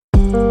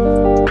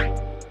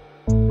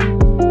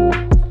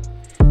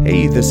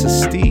this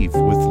is Steve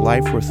with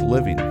Life Worth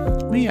Living.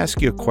 Let me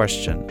ask you a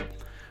question.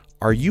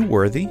 Are you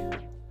worthy?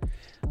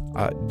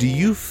 Do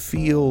you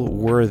feel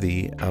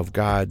worthy of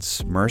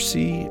God's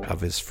mercy,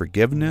 of His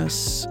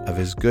forgiveness, of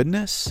His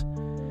goodness?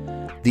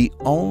 The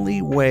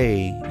only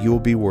way you will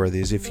be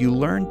worthy is if you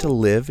learn to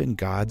live in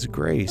God's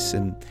grace.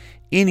 And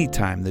any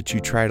time that you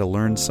try to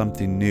learn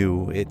something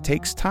new, it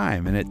takes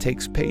time and it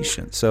takes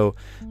patience. So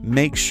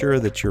make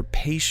sure that you're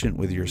patient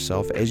with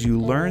yourself as you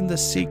learn the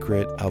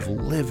secret of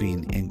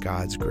living in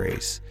God's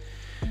grace.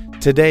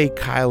 Today,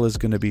 Kyle is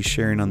going to be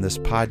sharing on this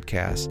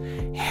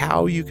podcast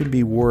how you can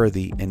be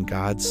worthy in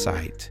God's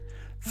sight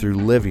through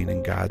living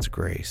in God's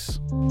grace.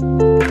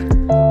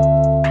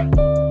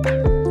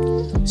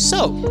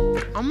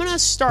 So, I'm going to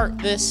start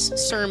this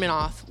sermon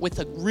off with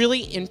a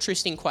really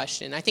interesting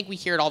question. I think we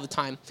hear it all the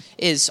time,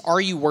 is,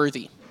 are you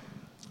worthy?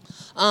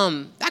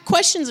 That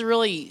question's a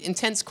really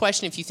intense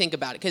question if you think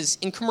about it, because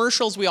in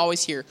commercials we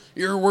always hear,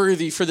 you're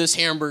worthy for this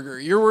hamburger,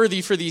 you're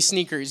worthy for these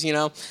sneakers, you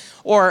know?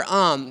 Or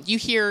you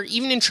hear,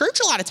 even in church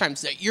a lot of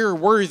times, that you're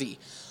worthy.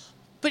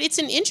 But it's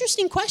an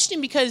interesting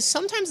question because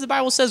sometimes the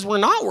Bible says we're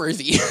not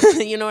worthy,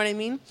 you know what I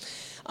mean?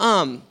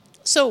 And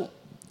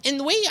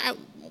the way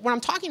when I'm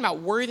talking about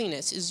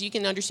worthiness is you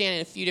can understand it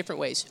in a few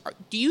different ways.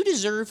 Do you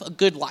deserve a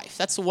good life?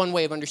 That's the one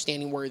way of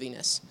understanding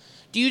worthiness.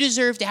 Do you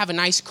deserve to have a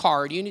nice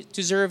car? Do you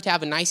deserve to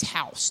have a nice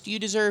house? Do you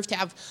deserve to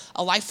have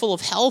a life full of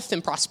health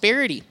and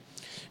prosperity?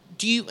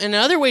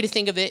 Another way to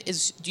think of it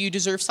is, do you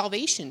deserve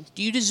salvation?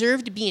 Do you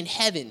deserve to be in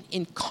heaven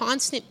in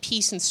constant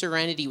peace and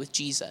serenity with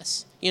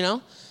Jesus? You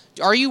know,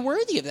 are you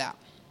worthy of that?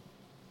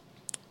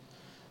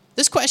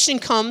 This question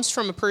comes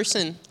from a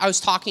person I was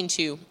talking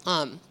to,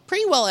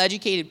 pretty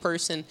well-educated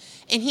person,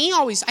 and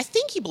I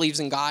think he believes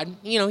in God.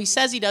 You know, he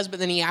says he does, but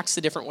then he acts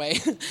a different way.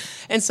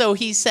 And so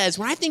he says,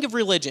 when I think of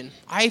religion,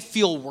 I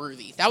feel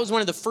worthy. That was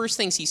one of the first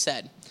things he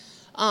said.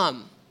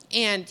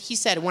 And he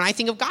said, when I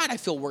think of God, I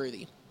feel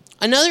worthy.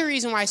 Another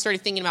reason why I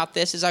started thinking about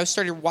this is I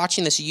started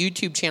watching this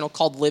YouTube channel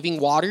called Living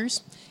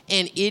Waters,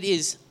 and it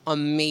is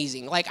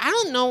amazing. Like, I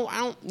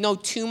don't know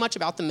too much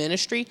about the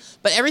ministry,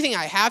 but everything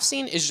I have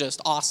seen is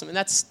just awesome. And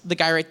that's the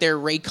guy right there,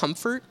 Ray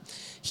Comfort.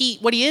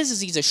 What he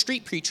is he's a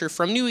street preacher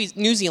from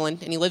New Zealand,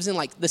 and he lives in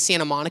like the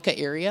Santa Monica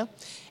area.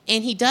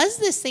 And he does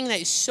this thing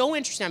that is so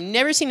interesting. I've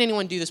never seen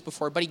anyone do this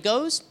before, but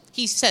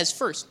he says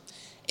first,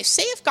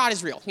 if God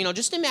is real, you know,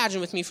 just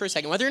imagine with me for a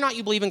second, whether or not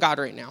you believe in God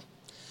right now.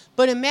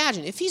 But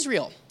imagine if he's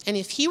real, and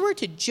if he were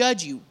to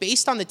judge you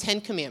based on the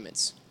 10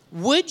 Commandments,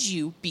 would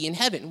you be in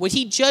heaven? Would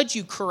he judge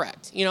you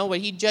correct? You know,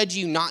 would he judge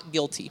you not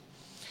guilty?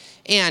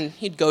 And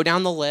he'd go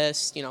down the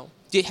list, you know.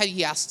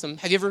 He asked them,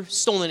 have you ever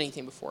stolen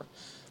anything before?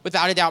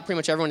 Without a doubt, pretty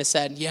much everyone has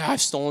said, yeah,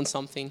 I've stolen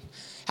something.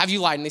 Have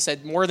you lied? And they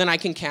said, more than I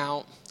can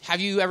count.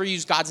 Have you ever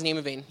used God's name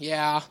in vain?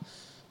 Yeah.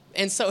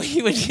 And so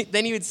he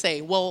would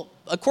say, well,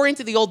 according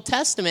to the Old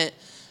Testament,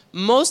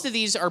 most of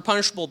these are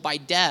punishable by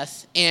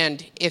death.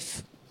 And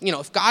if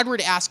God were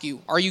to ask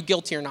you, are you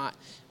guilty or not?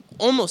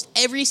 Almost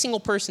every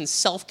single person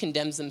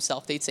self-condemns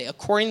themselves. They'd say,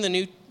 according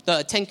to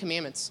the 10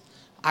 Commandments,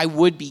 I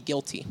would be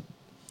guilty.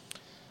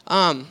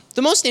 The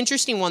most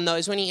interesting one, though,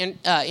 is when he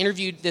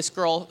interviewed this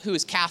girl who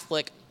was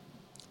Catholic.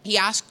 He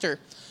asked her,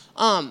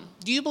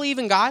 do you believe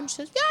in God? She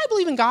says, yeah, I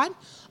believe in God.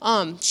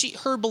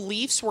 Her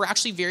beliefs were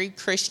actually very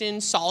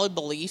Christian, solid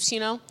beliefs, you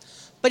know.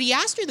 But he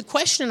asked her the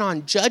question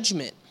on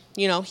judgment.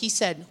 You know, he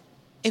said,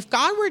 if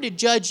God were to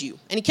judge you,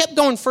 and he kept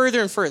going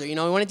further and further, you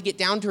know, he wanted to get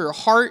down to her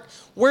heart,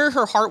 where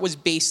her heart was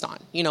based on.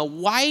 You know,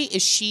 why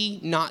is she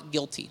not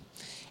guilty?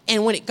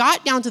 And when it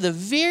got down to the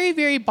very,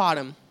 very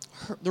bottom,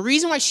 the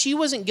reason why she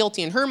wasn't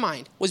guilty in her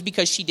mind was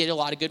because she did a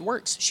lot of good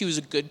works. She was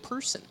a good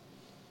person.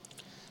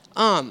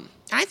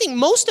 I think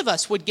most of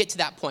us would get to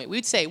that point.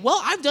 We'd say,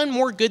 well, I've done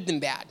more good than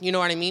bad. You know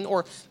what I mean?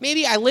 Or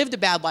maybe I lived a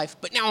bad life,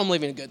 but now I'm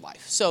living a good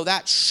life. So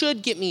that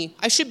should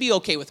I should be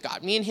okay with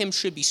God. Me and him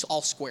should be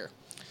all square.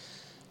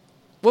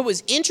 What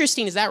was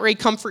interesting is that Ray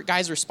Comfort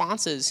guy's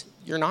response is,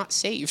 you're not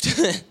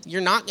saved.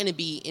 You're not going to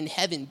be in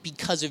heaven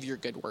because of your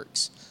good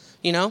works.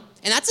 You know?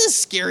 And that's a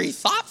scary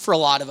thought for a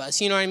lot of us.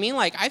 You know what I mean?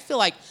 Like, I feel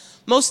like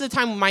most of the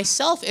time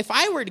myself, if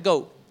I were to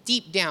go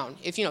deep down,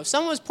 if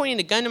someone was pointing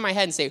a gun to my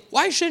head and say,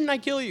 why shouldn't I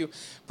kill you?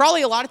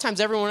 Probably a lot of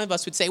times every one of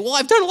us would say, well,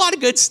 I've done a lot of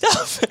good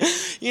stuff.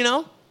 You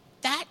know?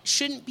 That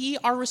shouldn't be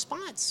our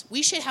response.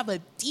 We should have a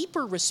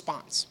deeper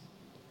response.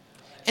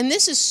 And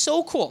this is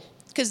so cool,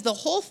 because the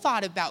whole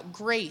thought about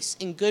grace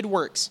and good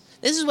works,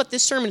 this is what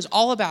this sermon is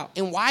all about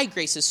and why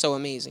grace is so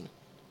amazing.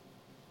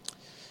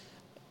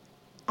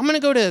 I'm going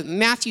to go to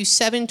Matthew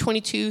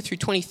 7:22 through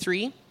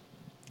 23.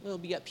 It'll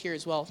be up here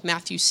as well.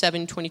 Matthew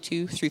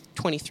 7:22 through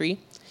 23.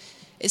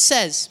 It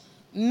says,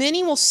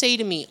 many will say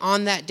to me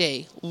on that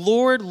day,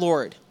 Lord,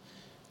 Lord,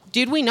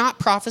 did we not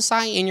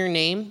prophesy in your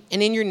name,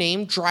 and in your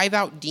name drive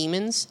out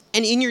demons,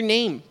 and in your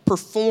name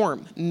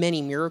perform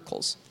many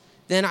miracles?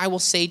 Then I will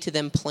say to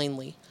them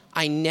plainly,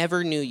 I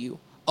never knew you.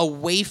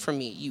 Away from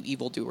me, you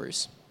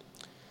evildoers.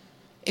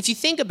 If you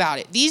think about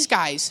it, these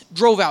guys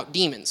drove out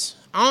demons.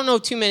 I don't know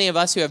too many of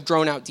us who have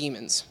drawn out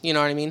demons. You know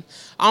what I mean?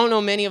 I don't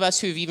know many of us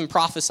who have even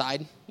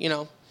prophesied, you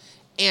know.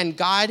 And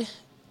God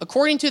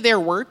According to their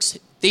works,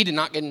 they did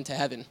not get into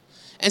heaven.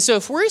 And so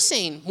if we're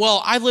saying,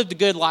 well, I've lived a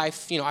good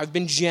life, I've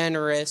been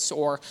generous,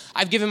 or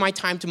I've given my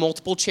time to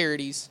multiple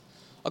charities,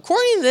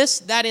 according to this,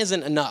 that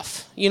isn't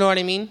enough. You know what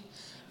I mean?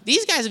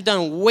 These guys have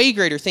done way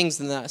greater things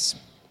than us.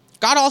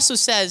 God also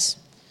says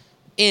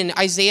in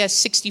Isaiah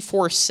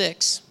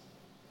 64:6,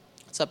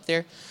 it's up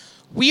there,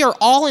 we are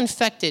all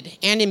infected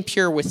and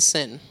impure with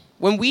sin.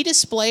 When we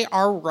display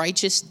our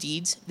righteous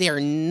deeds, they are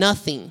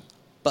nothing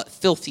but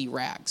filthy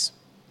rags.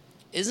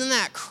 Isn't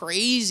that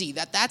crazy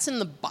that that's in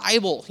the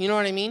Bible? You know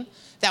what I mean?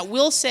 That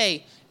we'll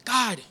say,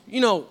 God,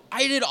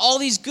 I did all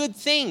these good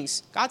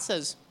things. God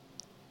says,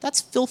 that's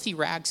filthy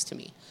rags to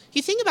me.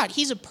 You think about it,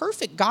 he's a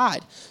perfect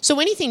God. So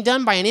anything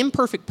done by an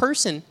imperfect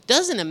person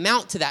doesn't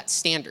amount to that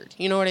standard.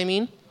 You know what I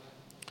mean?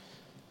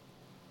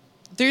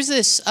 There's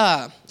this,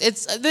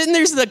 then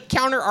there's the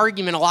counter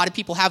argument a lot of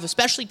people have,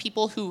 especially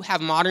people who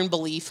have modern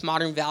belief,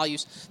 modern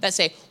values, that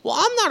say, well,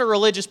 I'm not a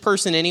religious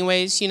person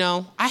anyways,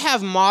 I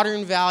have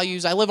modern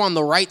values, I live on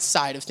the right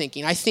side of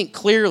thinking, I think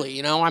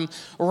clearly, I'm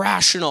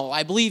rational,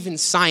 I believe in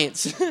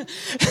science.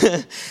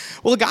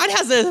 Well, God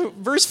has a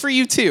verse for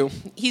you too.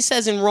 He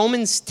says in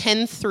Romans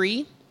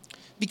 10:3,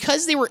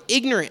 because they were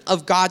ignorant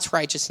of God's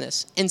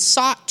righteousness and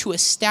sought to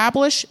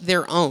establish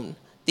their own,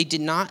 they did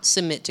not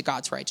submit to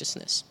God's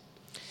righteousness.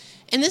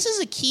 And this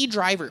is a key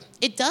driver.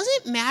 It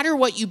doesn't matter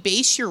what you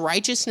base your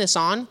righteousness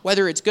on,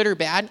 whether it's good or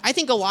bad. I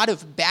think a lot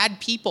of bad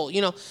people,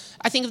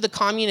 I think of the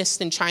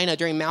communists in China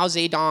during Mao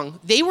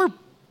Zedong. They were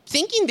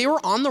thinking they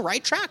were on the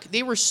right track.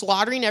 They were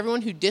slaughtering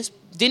everyone who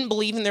didn't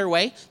believe in their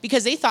way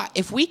because they thought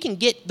if we can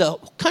get the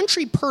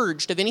country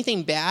purged of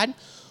anything bad,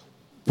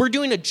 we're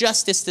doing a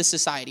justice to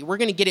society. We're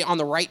going to get it on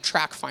the right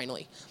track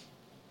finally.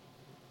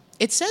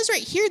 It says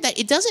right here that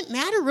it doesn't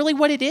matter really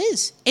what it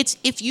is. It's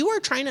if you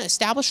are trying to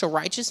establish a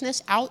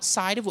righteousness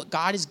outside of what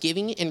God is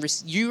giving and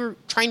you're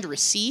trying to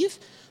receive,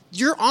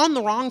 you're on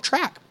the wrong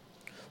track.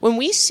 When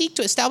we seek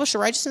to establish a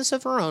righteousness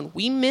of our own,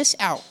 we miss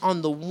out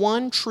on the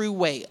one true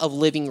way of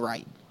living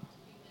right.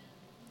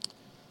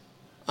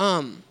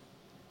 In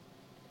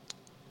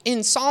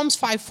Psalms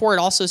 5:4, it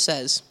also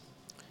says,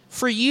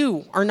 for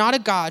you are not a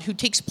God who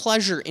takes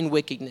pleasure in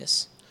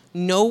wickedness.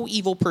 No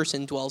evil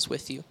person dwells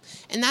with you.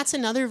 And that's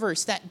another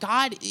verse that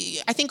God,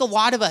 I think a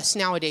lot of us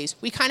nowadays,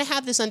 we kind of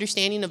have this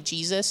understanding of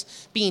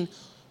Jesus being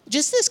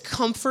just this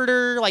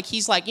comforter, like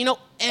he's like,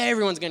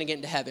 everyone's going to get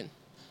into heaven.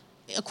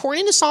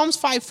 According to Psalms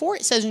 5:4,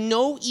 it says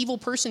no evil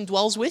person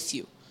dwells with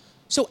you.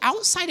 So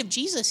outside of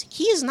Jesus,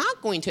 he is not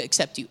going to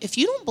accept you. If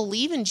you don't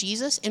believe in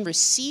Jesus and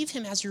receive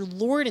him as your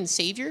Lord and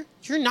Savior,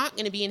 you're not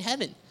going to be in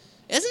heaven.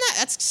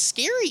 That's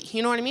scary,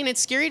 you know what I mean?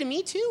 It's scary to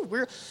me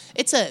too.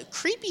 It's a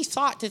creepy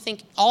thought to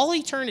think all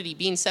eternity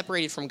being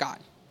separated from God.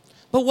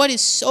 But what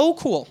is so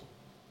cool,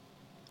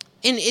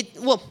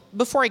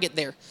 before I get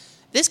there,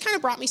 this kind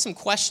of brought me some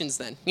questions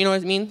then, you know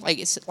what I mean?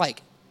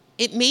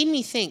 It made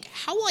me think,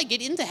 how will I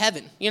get into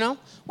heaven,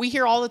 We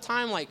hear all the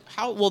time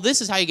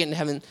this is how you get into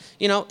heaven,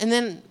 and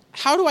then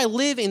how do I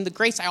live in the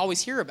grace I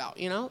always hear about,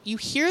 You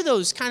hear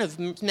those kind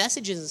of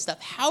messages and stuff.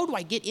 How do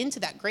I get into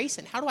that grace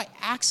and how do I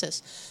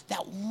access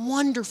that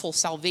wonderful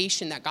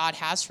salvation that God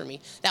has for me,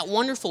 that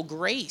wonderful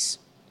grace?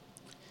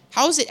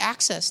 How is it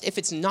accessed if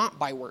it's not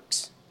by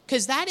works?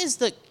 Because that is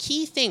the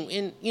key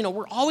thing.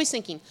 We're always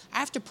thinking, I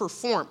have to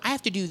perform, I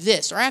have to do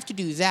this, or I have to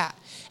do that.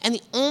 And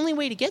the only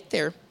way to get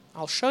there,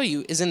 I'll show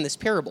you, is in this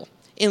parable.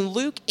 In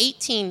Luke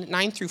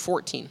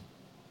 18:9-14,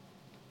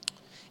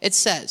 it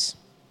says,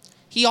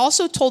 he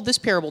also told this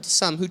parable to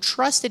some who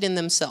trusted in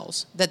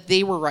themselves that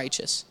they were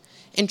righteous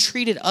and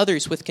treated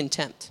others with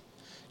contempt.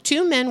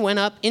 2 men went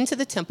up into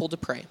the temple to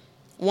pray,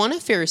 one a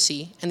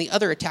Pharisee and the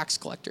other a tax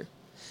collector.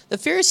 The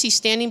Pharisee,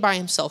 standing by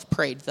himself,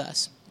 prayed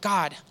thus,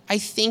 God, I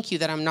thank you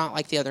that I'm not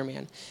like the other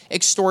man,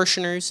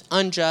 extortioners,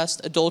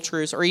 unjust,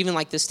 adulterers, or even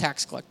like this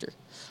tax collector.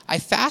 I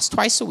fast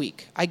twice a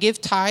week. I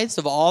give tithes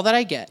of all that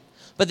I get.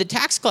 But the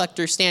tax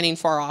collector, standing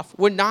far off,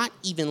 would not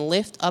even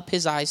lift up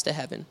his eyes to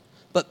heaven,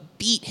 but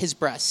beat his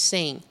breast,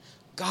 saying,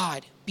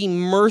 God, be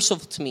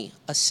merciful to me,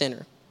 a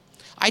sinner.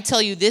 I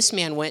tell you, this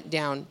man went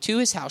down to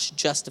his house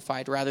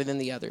justified rather than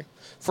the other.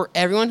 For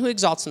everyone who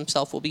exalts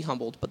himself will be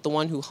humbled, but the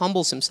one who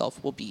humbles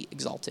himself will be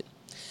exalted.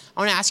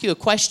 I want to ask you a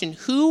question.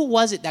 Who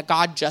was it that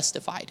God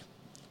justified?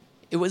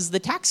 It was the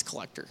tax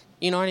collector.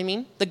 You know what I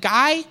mean? The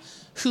guy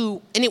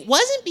who, and it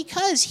wasn't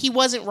because he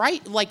wasn't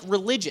right,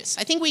 religious.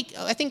 I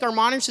think our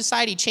modern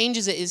society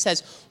changes it. It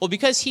says, well,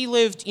 because he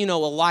lived, a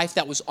life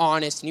that was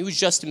honest and he was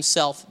just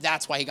himself,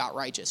 that's why he got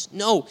righteous.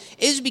 No,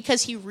 it was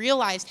because he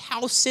realized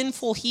how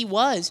sinful he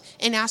was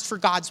and asked for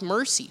God's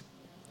mercy.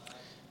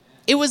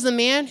 It was the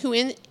man who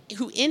in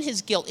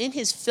his guilt, in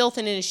his filth,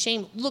 and in his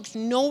shame looked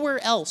nowhere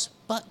else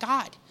but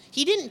God.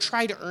 He didn't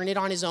try to earn it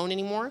on his own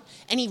anymore,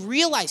 and he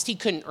realized he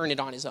couldn't earn it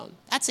on his own.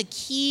 That's a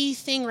key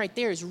thing right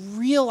there, is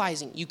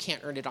realizing you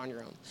can't earn it on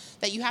your own,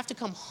 that you have to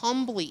come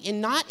humbly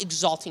and not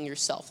exalting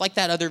yourself, like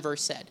that other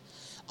verse said.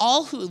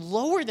 All who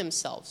lower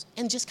themselves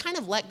and just kind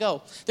of let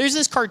go. There's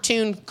this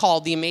cartoon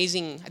called I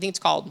think it's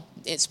called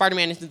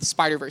Spider-Man Into the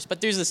Spider-Verse.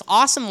 But there's this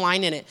awesome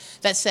line in it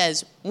that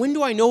says, when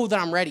do I know that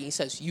I'm ready? He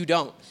says, you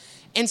don't.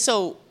 And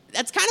so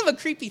that's kind of a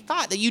creepy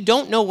thought that you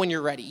don't know when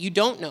you're ready. You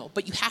don't know,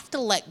 but you have to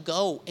let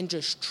go and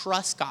just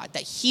trust God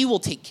that he will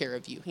take care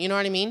of you. You know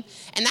what I mean?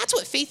 And that's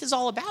what faith is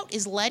all about,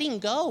 is letting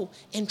go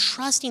and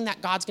trusting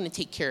that God's going to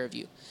take care of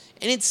you.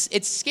 And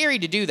it's scary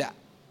to do that.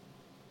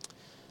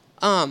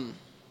 And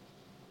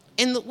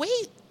the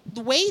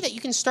way that you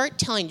can start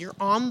telling you're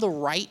on the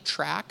right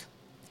track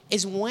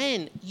is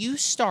when you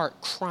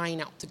start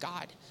crying out to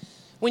God.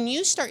 When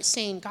you start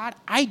saying, God,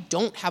 I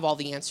don't have all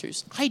the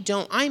answers. I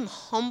don't. I'm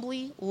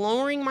humbly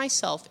lowering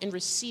myself and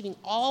receiving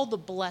all the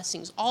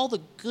blessings, all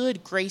the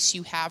good grace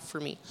you have for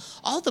me,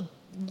 all the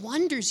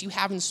wonders you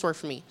have in store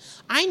for me.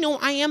 I know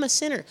I am a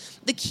sinner.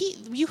 The key,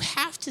 you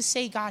have to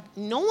say, God,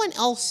 no one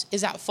else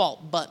is at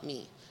fault but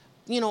me.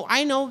 You know,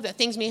 I know that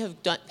things may have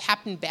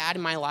happened bad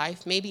in my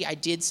life. Maybe I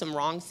did some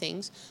wrong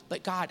things.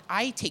 But God,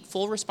 I take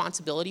full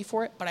responsibility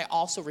for it, but I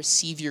also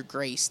receive your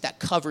grace that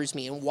covers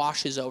me and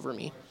washes over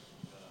me.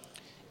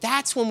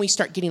 That's when we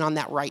start getting on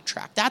that right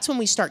track. That's when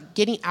we start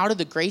getting out of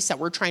the grace that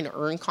we're trying to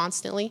earn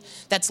constantly,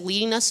 that's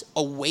leading us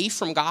away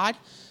from God,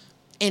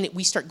 and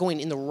we start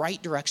going in the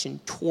right direction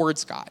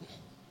towards God.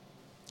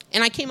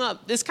 And I came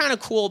up, this is kind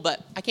of cool,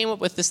 but I came up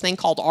with this thing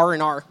called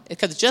R&R,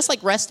 because just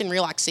like rest and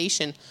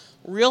relaxation,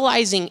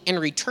 realizing and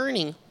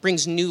returning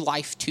brings new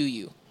life to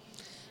you.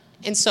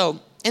 And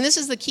this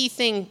is the key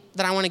thing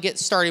that I want to get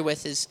started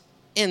with is,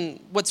 and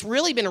what's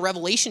really been a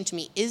revelation to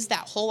me is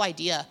that whole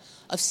idea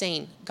of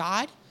saying,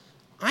 God,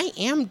 I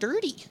am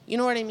dirty. You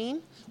know what I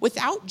mean?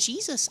 Without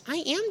Jesus, I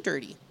am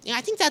dirty. And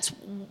I think that's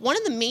one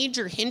of the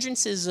major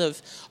hindrances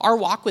of our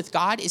walk with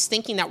God is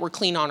thinking that we're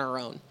clean on our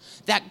own.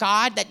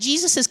 That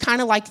Jesus is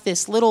kind of like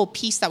this little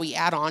piece that we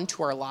add on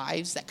to our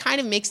lives that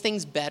kind of makes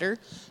things better.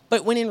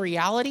 But when in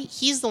reality,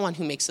 he's the one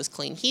who makes us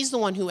clean. He's the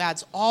one who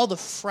adds all the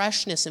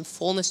freshness and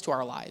fullness to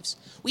our lives.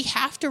 We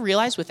have to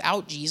realize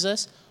without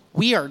Jesus,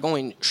 we are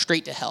going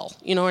straight to hell.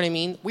 You know what I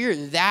mean? We're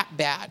that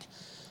bad.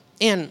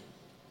 And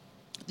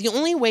the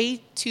only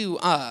way to,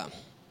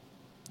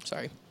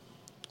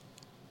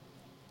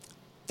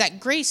 that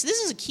grace,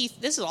 this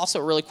is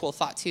also a really cool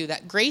thought too,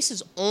 that grace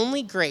is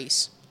only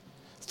grace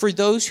for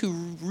those who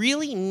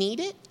really need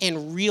it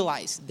and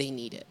realize they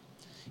need it.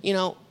 You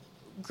know,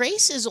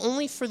 grace is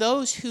only for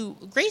those who,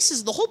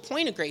 the whole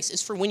point of grace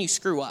is for when you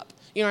screw up.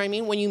 You know what I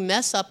mean? When you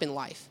mess up in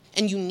life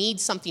and you need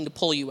something to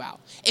pull you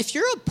out. If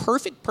you're a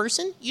perfect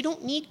person, you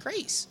don't need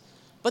grace.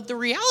 But the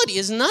reality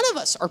is none of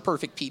us are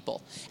perfect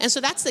people. And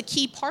so that's the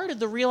key part of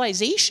the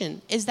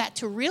realization, is that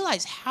to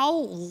realize how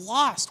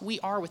lost we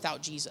are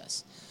without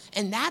Jesus.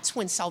 And that's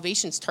when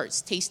salvation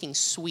starts tasting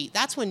sweet.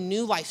 That's when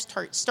new life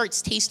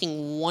starts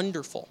tasting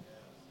wonderful.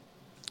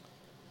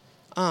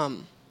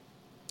 I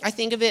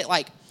think of it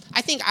like,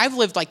 I think I've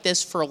lived like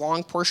this for a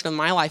long portion of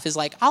my life, is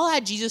like, I'll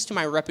add Jesus to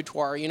my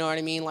repertoire, you know what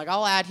I mean? Like,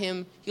 I'll add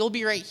him. He'll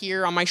be right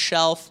here on my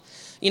shelf.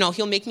 You know,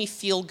 he'll make me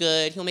feel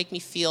good. He'll make me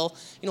feel,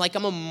 you know, like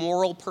I'm a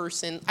moral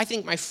person. I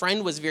think my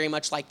friend was very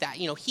much like that.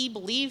 You know, he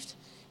believed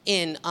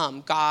in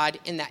God,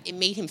 and that it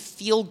made him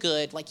feel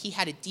good, like he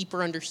had a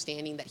deeper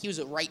understanding that he was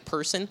a right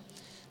person.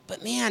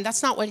 But man,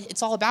 that's not what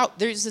it's all about.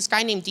 There's this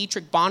guy named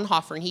Dietrich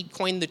Bonhoeffer, and he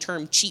coined the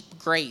term cheap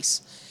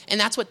grace. And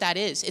that's what that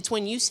is. It's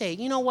when you say,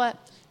 you know what?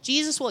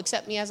 Jesus will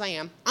accept me as I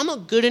am. I'm a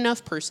good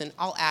enough person.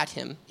 I'll add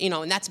him, you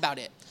know, and that's about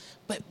it.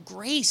 But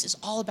grace is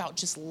all about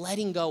just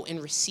letting go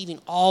and receiving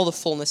all the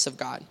fullness of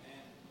God.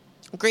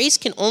 Grace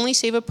can only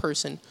save a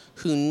person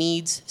who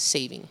needs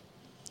saving.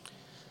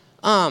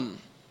 In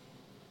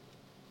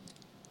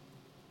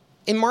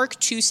Mark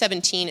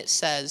 2:17, it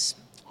says,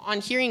 on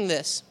hearing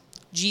this,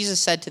 Jesus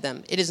said to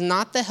them, it is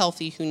not the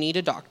healthy who need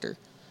a doctor,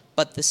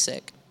 but the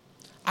sick.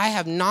 I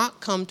have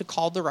not come to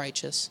call the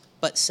righteous,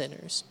 but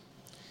sinners.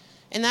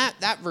 And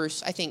that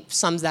verse, I think,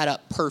 sums that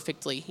up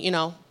perfectly. You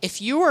know, if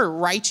you are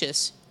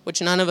righteous, which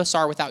none of us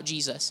are without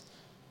Jesus,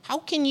 why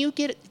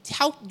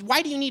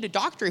do you need a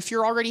doctor if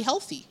you're already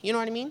healthy? You know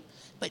what I mean?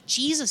 But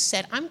Jesus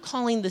said, I'm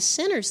calling the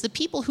sinners, the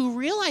people who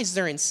realize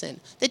they're in sin,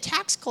 the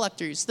tax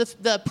collectors,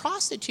 the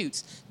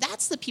prostitutes.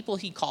 That's the people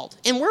he called.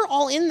 And we're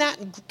all in that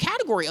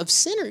category of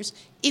sinners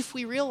if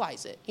we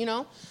realize it, you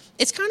know?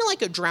 It's kind of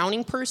like a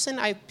drowning person.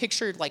 I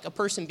pictured like a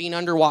person being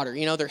underwater.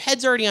 You know, their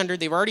head's already under,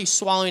 they've already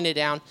swallowing it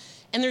down,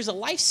 and there's a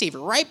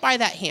lifesaver right by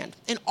that hand.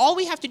 And all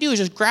we have to do is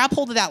just grab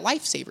hold of that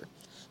lifesaver.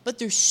 But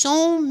there's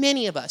so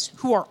many of us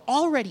who are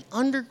already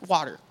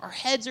underwater. Our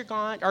heads are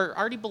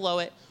already below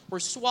it. We're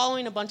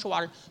swallowing a bunch of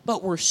water,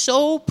 but we're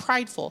so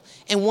prideful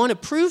and want to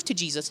prove to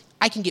Jesus,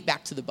 I can get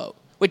back to the boat,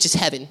 which is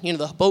heaven. You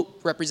know, the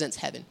boat represents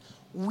heaven.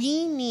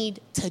 We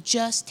need to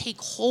just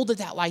take hold of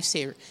that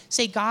lifesaver.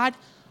 Say, God,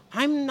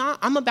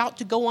 I'm about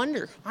to go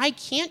under. I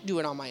can't do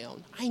it on my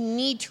own. I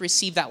need to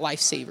receive that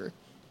lifesaver.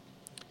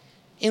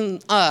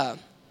 In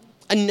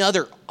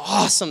another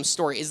awesome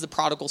story is the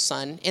prodigal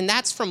son, and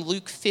that's from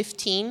Luke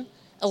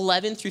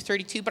 15:11 through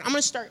 32, but I'm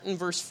going to start in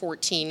verse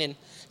 14 and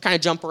kind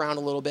of jump around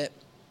a little bit.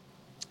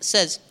 It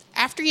says,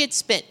 after he had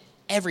spent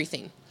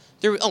everything,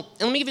 and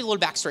let me give you a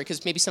little backstory,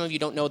 because maybe some of you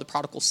don't know the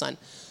prodigal son.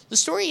 The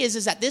story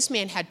is that this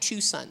man had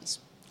two sons.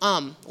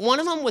 One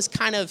of them was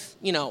kind of,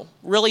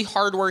 really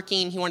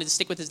hardworking. He wanted to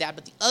stick with his dad.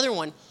 But the other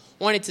one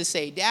wanted to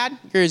say, Dad,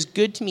 you're as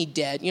good to me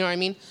dead. You know what I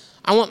mean?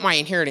 I want my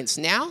inheritance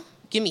now.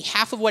 Give me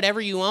half of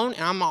whatever you own,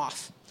 and I'm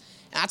off.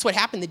 And that's what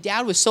happened. The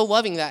dad was so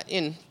loving that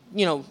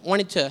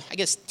wanted to, I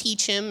guess,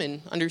 teach him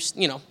and, I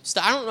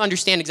don't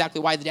understand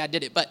exactly why the dad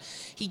did it, but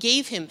he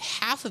gave him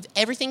half of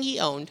everything he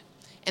owned,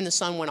 and the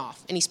son went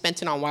off, and he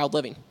spent it on wild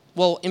living.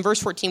 Well, in verse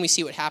 14, we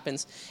see what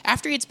happens.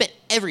 After he had spent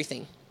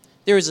everything,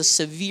 there was a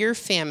severe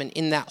famine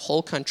in that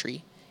whole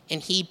country, and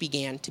he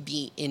began to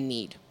be in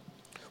need.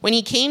 When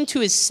he came to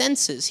his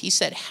senses, he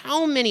said,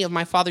 how many of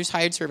my father's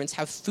hired servants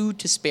have food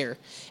to spare?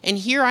 And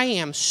here I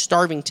am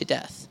starving to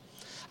death.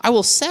 I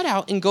will set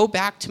out and go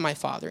back to my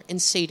father and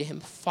say to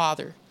him,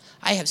 Father,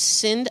 I have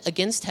sinned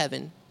against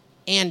heaven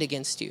and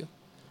against you.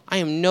 I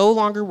am no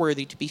longer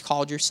worthy to be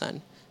called your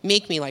son.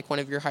 Make me like one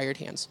of your hired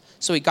hands.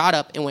 So he got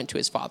up and went to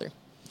his father.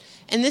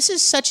 And this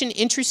is such an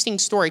interesting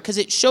story because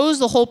it shows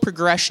the whole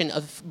progression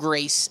of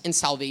grace and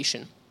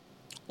salvation.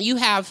 You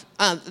have,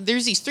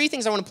 there's these three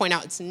things I want to point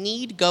out. It's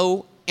need,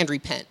 go, and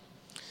repent.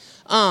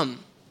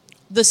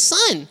 The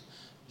son,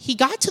 he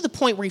got to the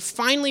point where he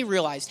finally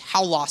realized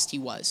how lost he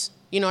was.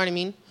 You know what I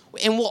mean?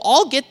 And we'll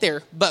all get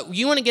there, but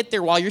you want to get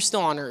there while you're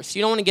still on earth.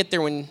 You don't want to get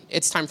there when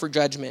it's time for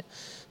judgment.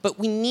 But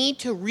we need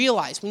to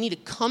realize, we need to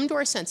come to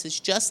our senses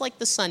just like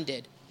the son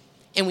did,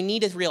 and we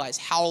need to realize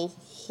how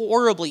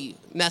horribly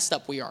messed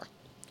up we are.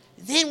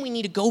 Then we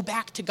need to go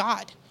back to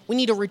God. We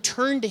need to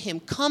return to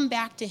him, come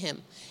back to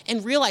him,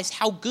 and realize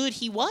how good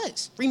he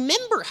was.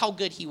 Remember how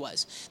good he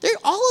was.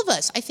 All of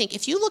us, I think,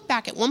 if you look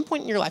back at one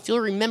point in your life, you'll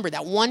remember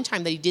that one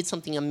time that he did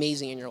something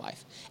amazing in your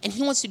life. And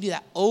he wants to do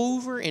that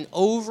over and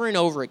over and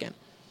over again.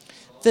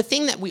 The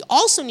thing that we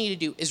also need to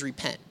do is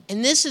repent.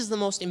 And this is the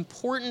most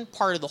important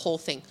part of the whole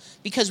thing.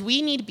 Because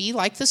we need to be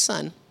like the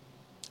son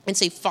and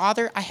say,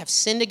 Father, I have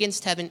sinned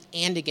against heaven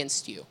and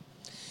against you.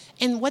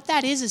 And what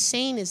that is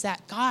saying is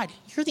that, God,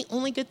 you're the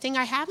only good thing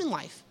I have in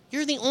life.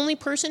 You're the only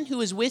person who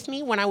was with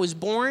me when I was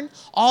born,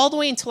 all the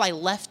way until I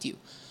left you.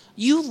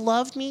 You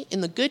loved me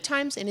in the good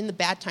times and in the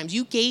bad times.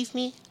 You gave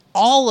me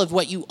all of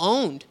what you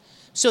owned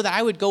so that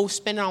I would go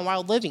spend it on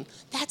wild living.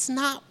 That's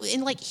not,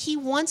 and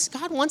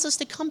God wants us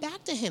to come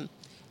back to him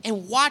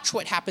and watch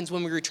what happens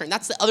when we return.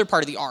 That's the other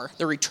part of the R,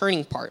 the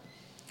returning part.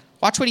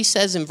 Watch what he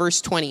says in verse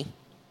 20.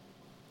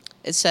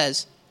 It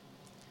says,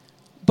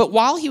 but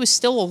while he was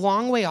still a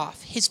long way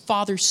off, his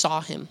father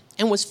saw him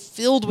and was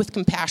filled with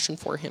compassion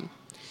for him.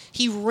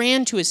 He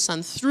ran to his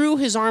son, threw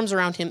his arms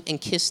around him,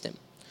 and kissed him.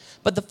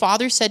 But the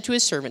father said to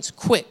his servants,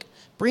 quick,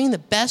 bring the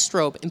best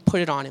robe and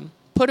put it on him.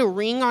 Put a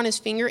ring on his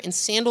finger and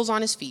sandals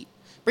on his feet.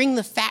 Bring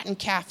the fattened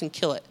calf and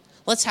kill it.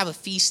 Let's have a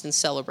feast and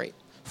celebrate.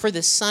 For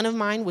this son of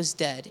mine was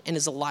dead and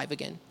is alive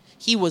again.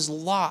 He was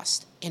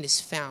lost and is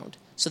found.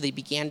 So they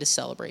began to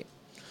celebrate.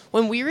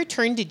 When we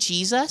return to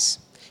Jesus,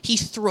 he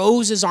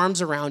throws his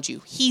arms around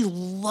you. He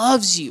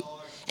loves you.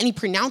 And he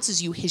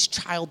pronounces you his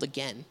child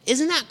again.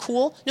 Isn't that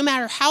cool? No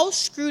matter how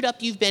screwed up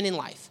you've been in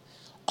life,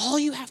 all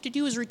you have to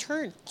do is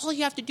return. All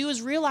you have to do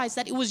is realize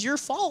that it was your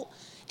fault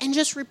and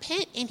just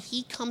repent. And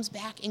he comes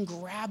back and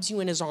grabs you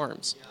in his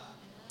arms.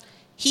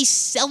 He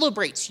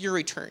celebrates your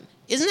return.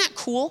 Isn't that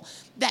cool?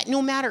 That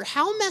no matter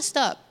how messed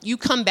up you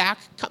come back,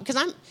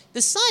 because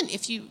the son,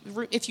 if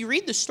you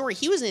read the story,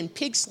 he was in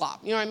pig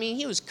slop. You know what I mean?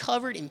 He was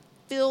covered in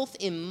filth,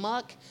 in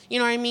muck. You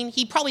know what I mean?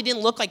 He probably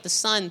didn't look like the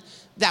son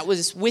that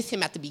was with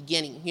him at the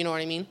beginning. You know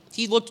what I mean?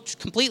 He looked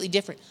completely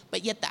different.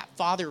 But yet that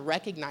father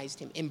recognized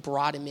him and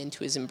brought him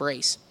into his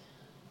embrace.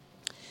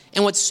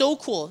 And what's so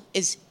cool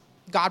is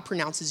God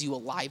pronounces you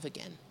alive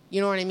again.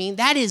 You know what I mean?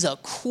 That is a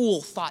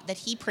cool thought, that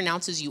he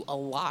pronounces you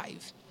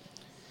alive.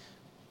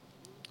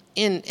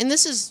 And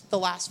this is the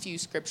last few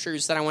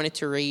scriptures that I wanted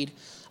to read.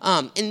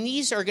 And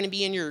these are going to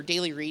be in your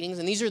daily readings.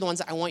 And these are the ones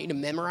that I want you to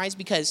memorize,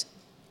 because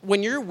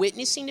when you're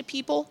witnessing to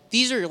people,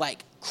 these are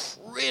like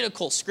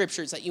critical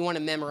scriptures that you want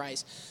to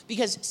memorize.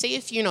 Because say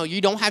if you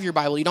don't have your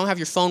Bible, you don't have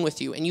your phone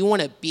with you, and you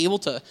want to be able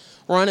to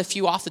run a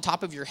few off the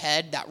top of your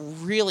head that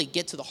really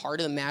get to the heart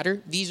of the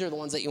matter, these are the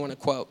ones that you want to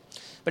quote.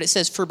 But it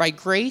says, for by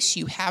grace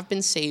you have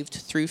been saved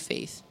through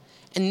faith.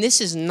 And this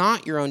is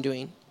not your own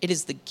doing. It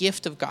is the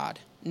gift of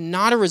God,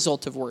 not a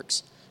result of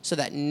works, so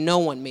that no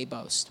one may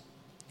boast.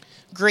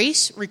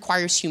 Grace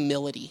requires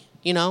humility,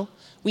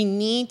 We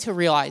need to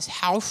realize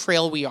how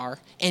frail we are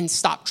and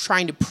stop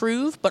trying to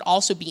prove, but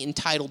also be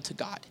entitled to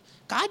God.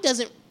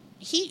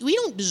 We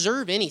don't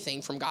deserve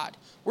anything from God.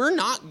 We're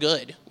not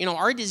good.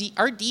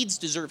 Our deeds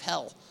deserve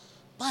hell.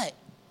 But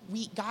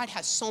God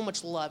has so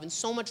much love and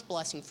so much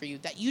blessing for you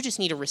that you just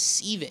need to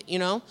receive it,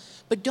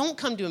 But don't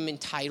come to him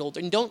entitled,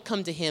 and don't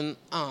come to him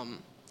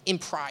in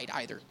pride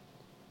either.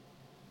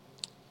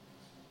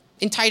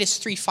 In Titus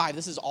 3:5,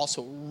 this is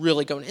also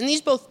really good. And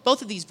these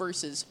both of these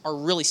verses are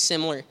really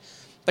similar.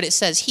 But it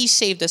says, he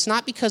saved us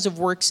not because of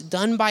works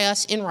done by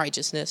us in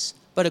righteousness,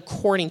 but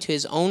according to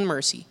his own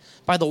mercy,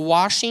 by the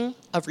washing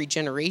of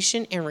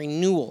regeneration and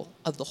renewal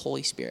of the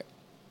Holy Spirit.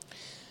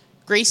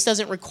 Grace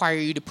doesn't require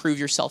you to prove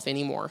yourself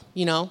anymore,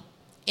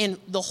 And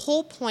the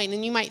whole point,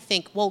 and you might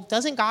think, well,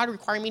 doesn't God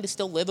require me to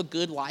still live a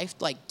good life,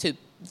 like to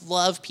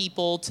love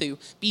people, to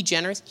be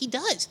generous? He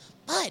does.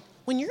 But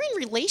when you're in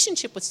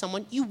relationship with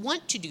someone, you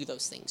want to do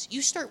those things.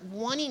 You start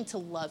wanting to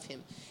love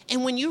him.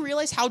 And when you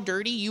realize how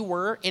dirty you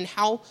were and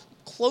how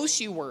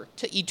close you were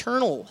to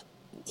eternal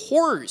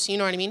horrors, you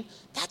know what I mean?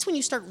 That's when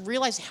you start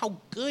realizing how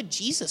good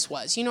Jesus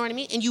was, you know what I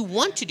mean? And you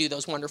want to do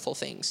those wonderful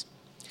things.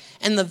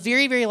 And the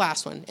very, very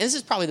last one, and this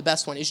is probably the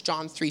best one, is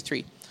John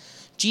 3:3.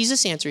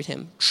 Jesus answered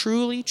him,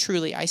 "Truly,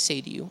 truly, I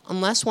say to you,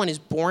 unless one is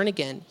born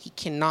again, he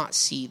cannot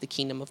see the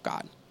kingdom of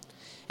God."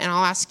 And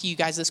I'll ask you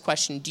guys this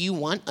question. Do you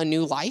want a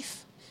new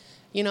life?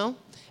 You know,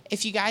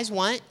 if you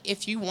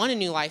want a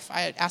new life,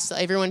 I ask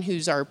everyone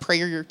who's our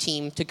prayer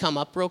team to come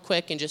up real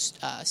quick and just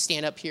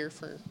stand up here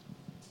for.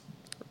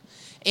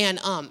 And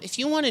if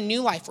you want a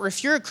new life, or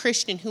if you're a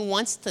Christian who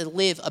wants to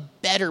live a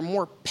better,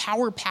 more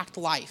power-packed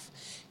life,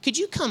 could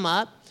you come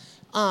up?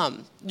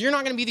 You're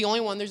not going to be the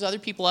only one. There's other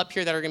people up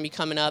here that are going to be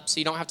coming up, so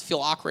you don't have to feel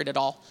awkward at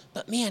all.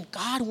 But man,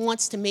 God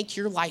wants to make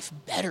your life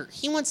better.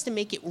 He wants to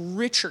make it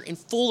richer and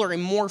fuller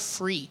and more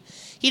free.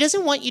 He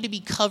doesn't want you to be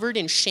covered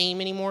in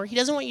shame anymore. He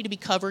doesn't want you to be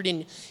covered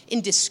in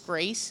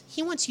disgrace.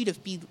 He wants you to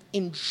be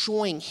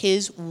enjoying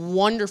his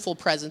wonderful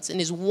presence and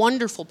his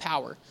wonderful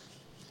power.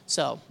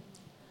 So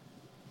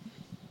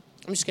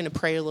I'm just going to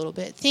pray a little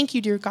bit. Thank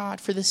you, dear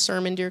God, for this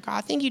sermon, dear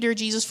God. Thank you, dear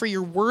Jesus, for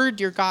your word,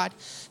 dear God,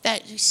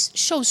 that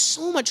shows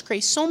so much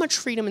grace, so much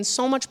freedom, and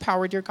so much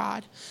power, dear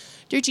God.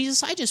 Dear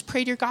Jesus, I just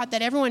pray, dear God,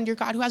 that everyone, dear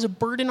God, who has a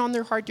burden on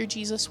their heart, dear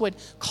Jesus, would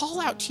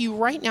call out to you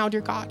right now,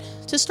 dear God,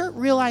 to start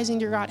realizing,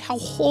 dear God, how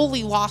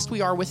wholly lost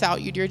we are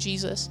without you, dear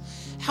Jesus.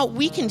 How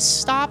we can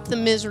stop the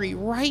misery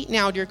right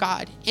now, dear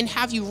God, and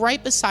have you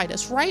right beside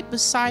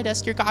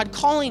us, dear God,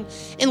 calling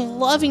and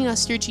loving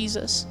us, dear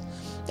Jesus.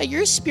 That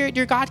your Spirit,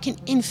 dear God, can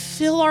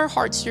infill our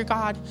hearts, dear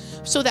God,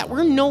 so that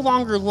we're no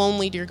longer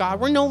lonely, dear God.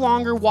 We're no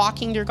longer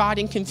walking, dear God,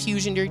 in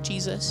confusion, dear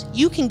Jesus.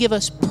 You can give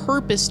us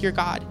purpose, dear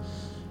God.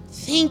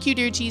 Thank you,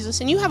 dear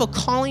Jesus. And you have a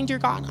calling, dear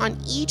God, on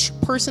each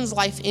person's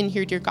life in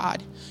here, dear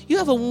God. You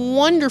have a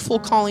wonderful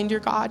calling, dear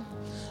God.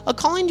 A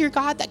calling, dear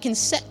God, that can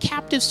set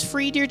captives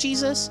free, dear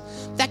Jesus,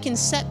 that can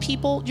set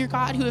people, dear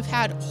God, who have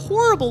had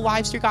horrible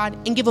lives, dear God,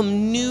 and give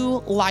them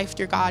new life,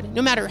 dear God,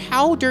 no matter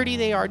how dirty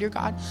they are, dear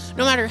God,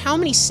 no matter how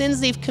many sins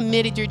they've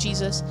committed, dear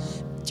Jesus.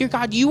 Dear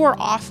God, you're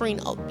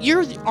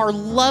our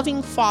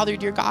loving Father,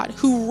 dear God,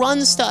 who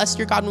runs to us,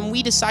 dear God, when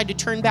we decide to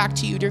turn back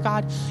to you, dear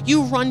God.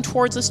 You run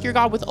towards us, dear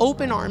God, with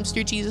open arms,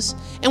 dear Jesus,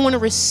 and want to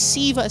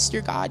receive us,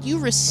 dear God. You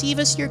receive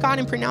us, dear God,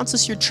 and pronounce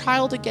us your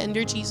child again,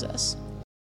 dear Jesus.